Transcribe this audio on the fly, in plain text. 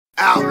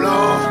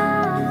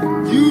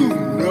Outlaw, you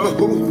know.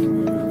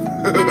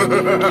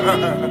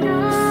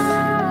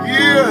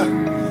 Yeah,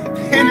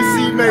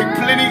 Hennessy made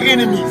plenty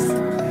enemies.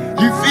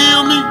 You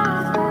feel me?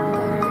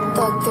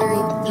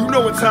 You know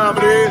what time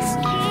it is.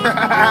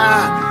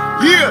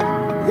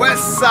 Yeah,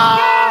 West Side.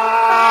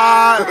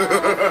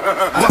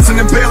 Bustin'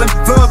 and bailin',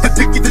 thug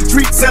addicted to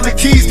street, selling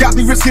keys. Got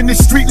me risking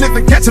this street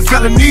living, catching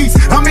felonies.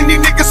 How many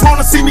niggas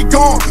wanna see me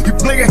gone? You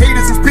playin'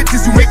 haters as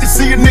bitches, you hate to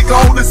see a nigga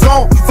hold his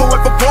own.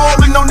 Forever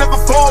ballin', no never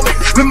fallin'.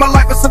 Live my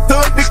life as a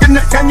thug nigga,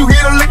 now can you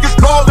hear the niggas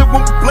callin'?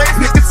 When we play,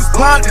 niggas is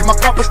blinded, my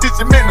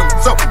competition minimum.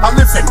 So I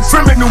listen,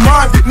 criminal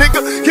minded,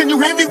 nigga. Can you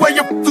hear me where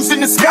your in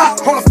the sky?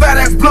 On a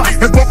fat ass blunt,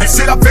 and bumpin'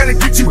 shit, I better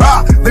get you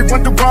high. They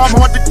wonder why I'm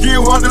hard to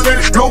kill, hard to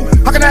let it go.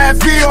 How can I have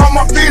fear? All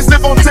my fears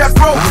live on test,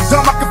 bro.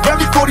 Time I can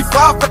belly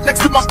 45, but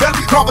next to my belly,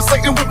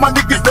 conversating with my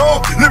niggas,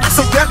 dog. Lyrics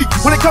so deadly,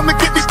 when they come and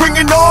get me,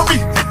 bringing on me.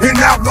 And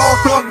outlaw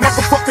thug,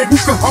 motherfucker, who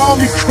can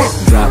harm me?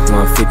 Drop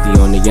 150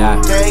 on the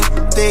yacht. Gang,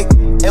 thick,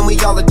 and we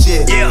all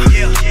legit. Yeah.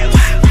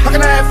 How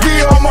can I have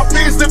fear? All my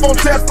fears live on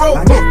test, bro.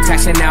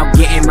 Cashing out,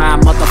 getting my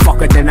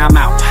motherfucker, then I'm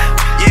out.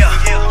 Yeah.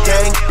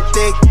 Gang,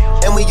 thick,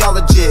 and we all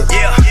legit.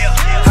 Yeah.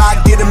 I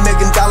get $1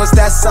 million,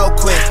 that's so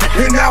quick.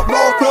 And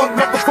outlaw thug,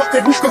 motherfucker,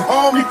 who can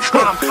harm me?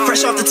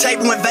 Fresh off the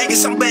table in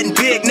Vegas, I'm betting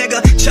big,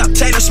 nigga. Chuck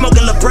Taylor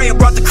smoking La Brea,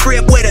 brought the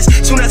crib with us.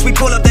 Soon as we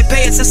pull up, they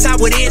pay us, that's how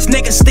it is.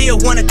 Niggas still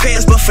wanna pay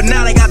us, but for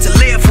now they got to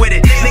live with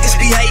it. Niggas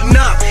be hating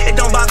up, it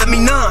don't bother me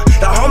none.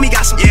 The homie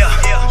got some,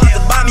 about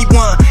to buy me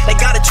one. They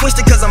got it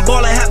twisted cause I'm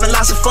ballin', having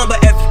lots of fun.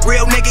 But every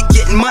real nigga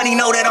getting money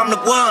know that I'm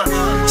the one.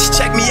 Just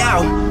check me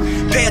out,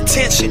 pay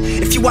attention.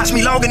 If you watch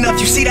me long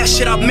enough, you see that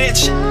shit I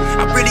mentioned.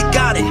 I really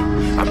got it,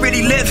 I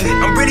really live it.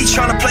 I'm really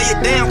tryna play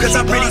it down cause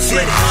I really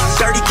fit it.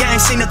 Dirty game,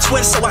 seen a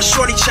twist, so I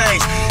shorty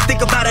changed.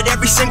 Think about it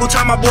every single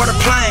time I board a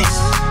plane.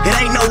 It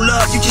ain't no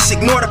love, you just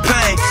ignore the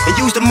pain and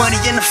use the money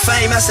and the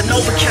fame as an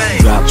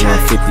overcame. Drop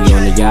 150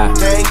 on the yacht.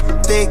 Gang,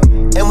 thick,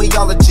 and we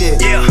all legit.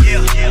 Yeah.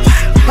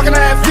 How can I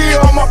have fear?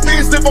 All my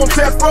fears live on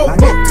test, bro.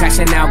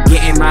 Cashing out,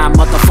 getting my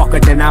motherfucker,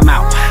 then I'm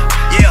out.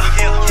 Yeah.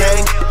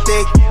 Gang,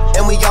 thick,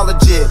 and we all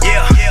legit.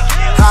 Yeah.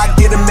 I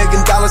get $1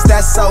 million,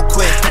 that's so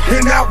quick.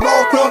 And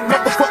outlaw thug,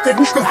 motherfucker,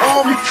 who can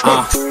harm me?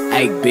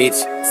 Hey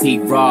bitch,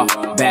 T-Raw,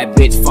 bad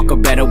bitch, fuck her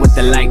better with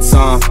the lights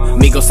on.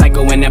 Me go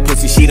psycho in that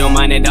pussy, she don't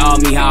mind at all.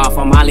 Me off,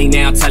 I'm Holly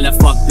now, tell her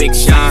fuck Big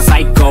Sean.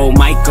 Psycho,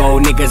 Michael,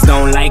 niggas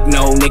don't like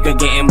no nigga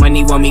getting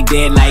money want me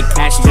dead like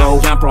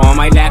Castro. Jumper on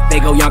my lap, they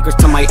go yonkers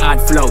to my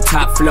odd flow.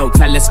 Top flow,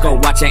 tell let's go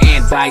watch her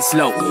and die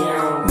slow.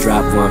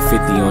 Drop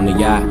 150 on the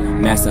yacht.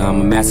 Master,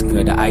 I'm a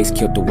massacre, the ice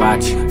killed the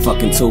watch.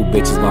 Fucking 2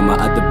 bitches while my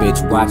other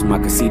bitch watch. My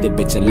conceited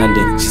bitch in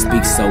London, she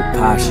speaks so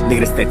posh.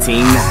 Nigga, that's that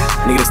team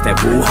nah, nigga, that's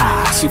that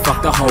woo-ha. She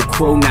fucked the whole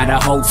crew, not a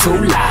whole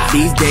 2 lies.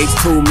 These days,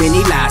 too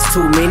many lies,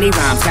 too many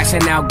rhymes.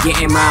 Cashing out,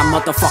 getting my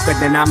motherfucker,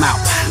 then I'm out.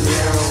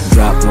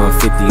 Drop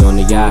 150 on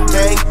the yacht.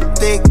 Gang,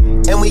 thick,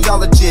 and we all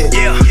legit.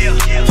 Yeah.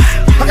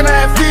 How can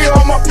I have fear?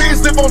 All my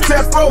fears live on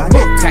test, bro.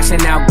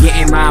 Cashing out,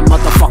 getting my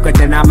motherfucker,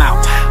 then I'm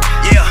out.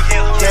 Yeah.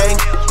 Gang,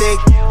 thick,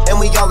 and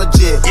we all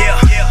legit. Yeah.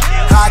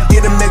 I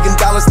get $1 million,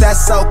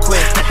 that's so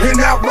quick. And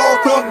outlaw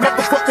thug,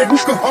 motherfucker, who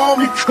can harm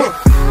me?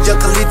 Wiz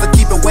Khalifa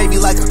keep it wavy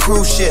like a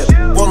cruise ship.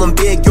 Rollin'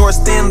 big, yours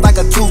thin like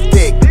a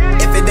toothpick.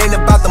 If it ain't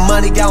about the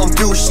money, I don't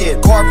do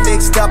shit. Car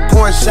fixed up,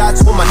 pouring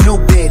shots with my new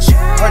bitch.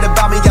 Heard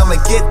about me, I'ma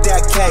get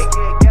that cake.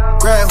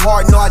 Grind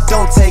hard, no I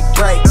don't take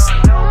breaks.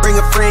 Bring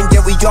a friend,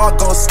 yeah we all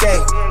gon'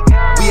 skate.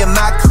 We in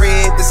my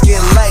crib, it's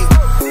getting late.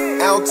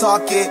 I don't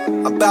talk it,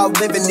 about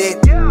living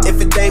it. If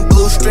it ain't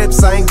blue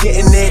strips, I ain't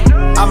getting it.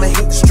 I'ma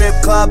hit the strip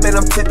club and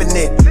I'm tipping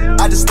it.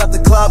 I just left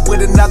the club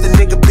with another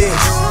nigga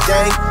bitch.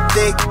 Gang,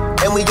 thick,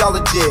 and we all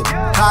legit.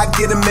 I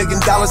get $1 million,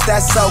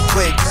 that's so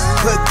quick.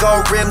 Put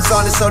gold rims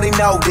on it so they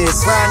know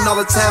this. Riding all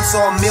the time, so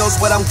on meals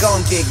what I'm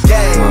gon' get.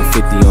 Gang,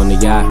 150 on the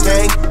yacht.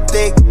 Gang,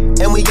 thick,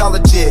 and we all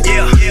legit.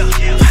 Yeah.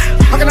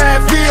 How can I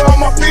have fear?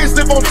 All my fears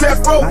live on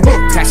test, bro.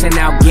 Cashing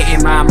out,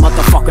 getting my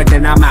motherfucker,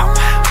 then I'm out.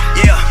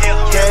 Yeah.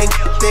 Gang,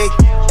 thick,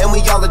 and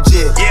we all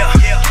legit. Yeah.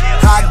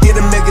 I get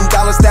 $1 million,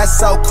 that's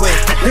so quick.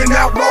 And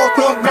outlaw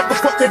thug,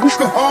 motherfucker, who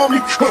can harm me?